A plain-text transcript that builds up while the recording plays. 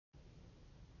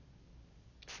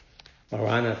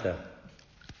Maranatha,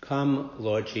 come,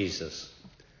 Lord Jesus.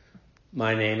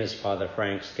 My name is Father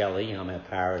Frank Skelly. I'm a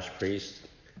parish priest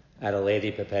at Our Lady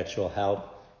Perpetual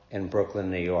Help in Brooklyn,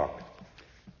 New York.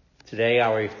 Today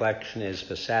our reflection is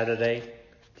for Saturday,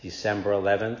 December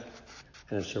 11th,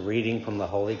 and it's a reading from the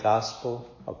Holy Gospel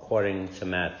according to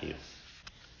Matthew.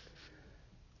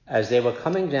 As they were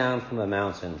coming down from the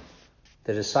mountain,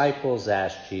 the disciples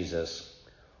asked Jesus,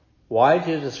 "Why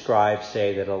do the scribes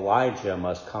say that Elijah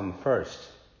must come first?"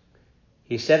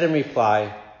 He said in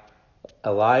reply,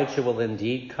 "Elijah will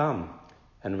indeed come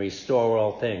and restore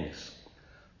all things.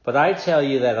 But I tell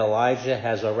you that Elijah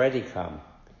has already come,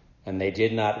 and they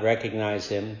did not recognize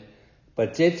him,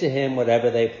 but did to him whatever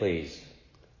they pleased.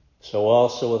 So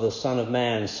also will the Son of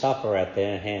Man suffer at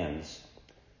their hands."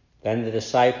 Then the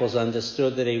disciples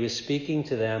understood that he was speaking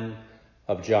to them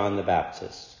of John the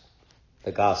Baptist.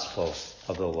 The Gospel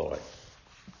of the Lord.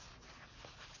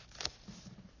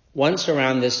 Once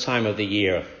around this time of the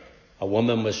year, a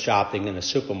woman was shopping in a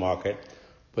supermarket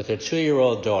with her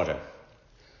 2-year-old daughter.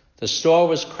 The store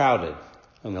was crowded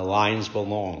and the lines were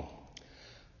long.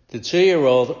 The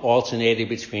 2-year-old alternated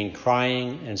between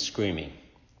crying and screaming.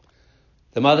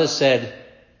 The mother said,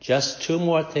 "Just 2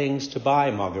 more things to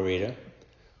buy, Margarita."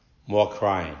 More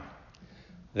crying.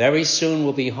 "Very soon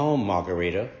we'll be home,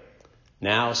 Margarita."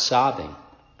 Now sobbing.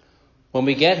 "When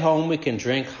we get home, we can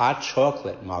drink hot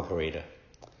chocolate, Margarita."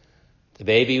 The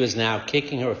baby was now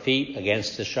kicking her feet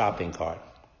against the shopping cart.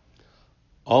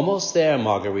 "Almost there,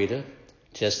 Margarita.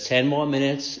 Just 10 more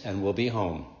minutes and we'll be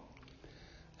home."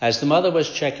 As the mother was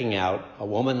checking out, a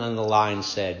woman on the line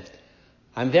said,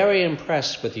 "I'm very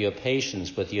impressed with your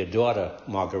patience with your daughter,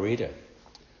 Margarita."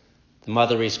 The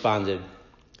mother responded,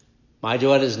 "My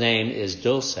daughter's name is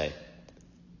Dulce.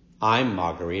 I'm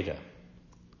Margarita."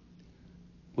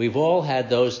 We've all had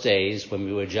those days when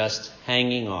we were just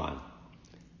hanging on.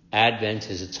 Advent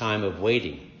is a time of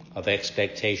waiting, of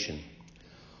expectation.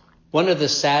 One of the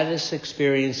saddest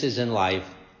experiences in life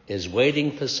is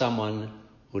waiting for someone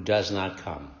who does not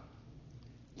come.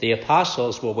 The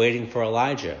apostles were waiting for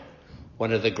Elijah,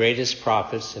 one of the greatest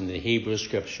prophets in the Hebrew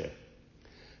scripture.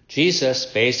 Jesus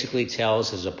basically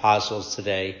tells his apostles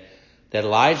today that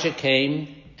Elijah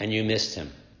came and you missed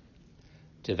him.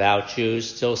 Devout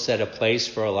Jews still set a place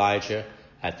for Elijah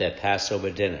at their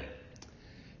Passover dinner.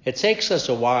 It takes us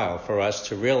a while for us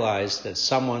to realize that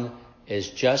someone is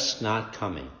just not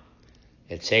coming.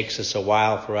 It takes us a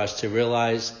while for us to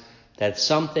realize that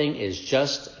something is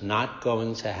just not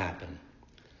going to happen.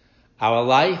 Our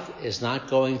life is not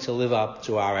going to live up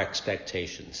to our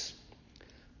expectations.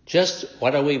 Just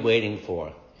what are we waiting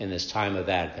for in this time of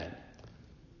Advent?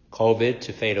 COVID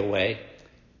to fade away,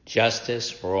 justice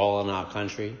for all in our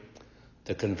country,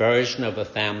 the conversion of a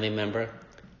family member,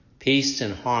 peace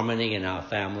and harmony in our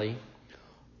family.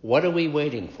 What are we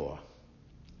waiting for?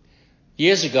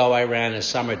 Years ago, I ran a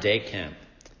summer day camp,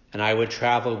 and I would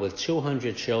travel with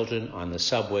 200 children on the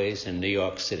subways in New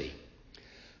York City.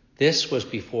 This was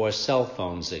before cell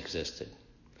phones existed.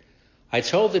 I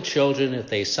told the children if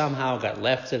they somehow got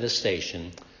left at a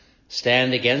station,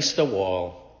 stand against the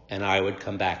wall, and I would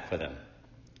come back for them.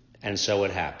 And so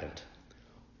it happened.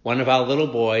 One of our little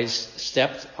boys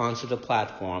stepped onto the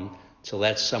platform to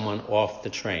let someone off the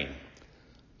train.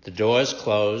 The doors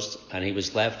closed, and he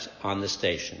was left on the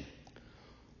station.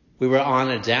 We were on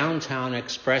a downtown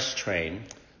express train,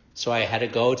 so I had to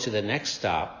go to the next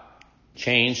stop,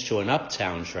 change to an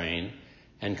uptown train,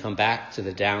 and come back to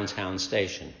the downtown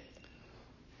station.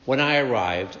 When I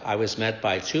arrived, I was met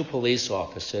by 2 police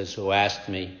officers who asked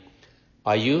me,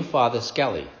 "Are you Father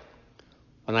Skelly?"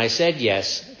 When I said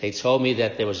yes, they told me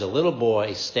that there was a little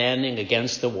boy standing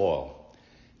against the wall,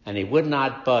 and he would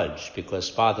not budge because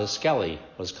Father Skelly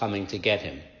was coming to get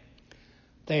him.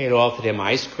 They had offered him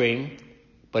ice cream,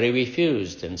 but he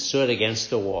refused and stood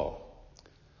against the wall.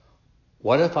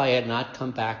 What if I had not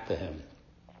come back for him?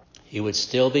 He would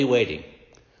still be waiting.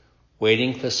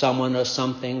 Waiting for someone or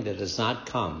something that does not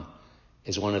come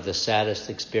is one of the saddest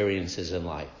experiences in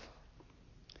life.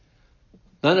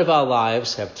 None of our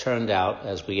lives have turned out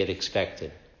as we had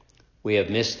expected. We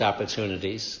have missed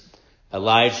opportunities.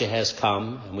 Elijah has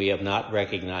come and we have not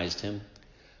recognized him.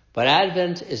 But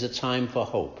Advent is a time for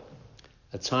hope,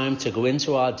 a time to go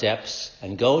into our depths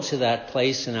and go to that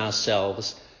place in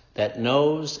ourselves that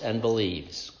knows and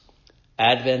believes.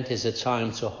 Advent is a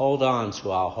time to hold on to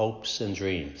our hopes and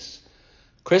dreams.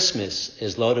 Christmas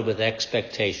is loaded with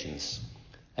expectations.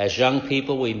 As young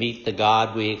people, we meet the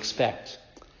God we expect.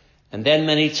 And then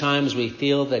many times we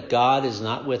feel that God is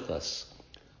not with us.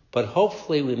 But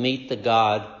hopefully we meet the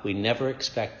God we never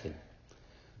expected.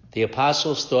 The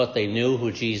apostles thought they knew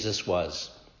who Jesus was.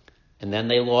 and then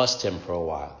they lost him for a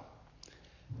while.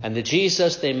 And the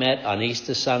Jesus they met on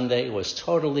Easter Sunday was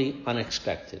totally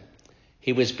unexpected.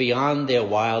 He was beyond their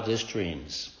wildest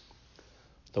dreams.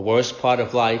 The worst part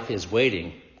of life is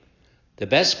waiting. The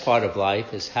best part of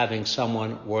life is having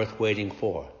someone worth waiting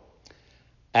for.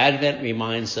 Advent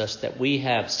reminds us that we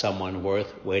have someone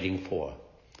worth waiting for.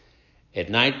 It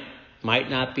might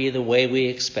not be the way we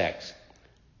expect,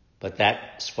 but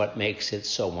that's what makes it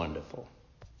so wonderful.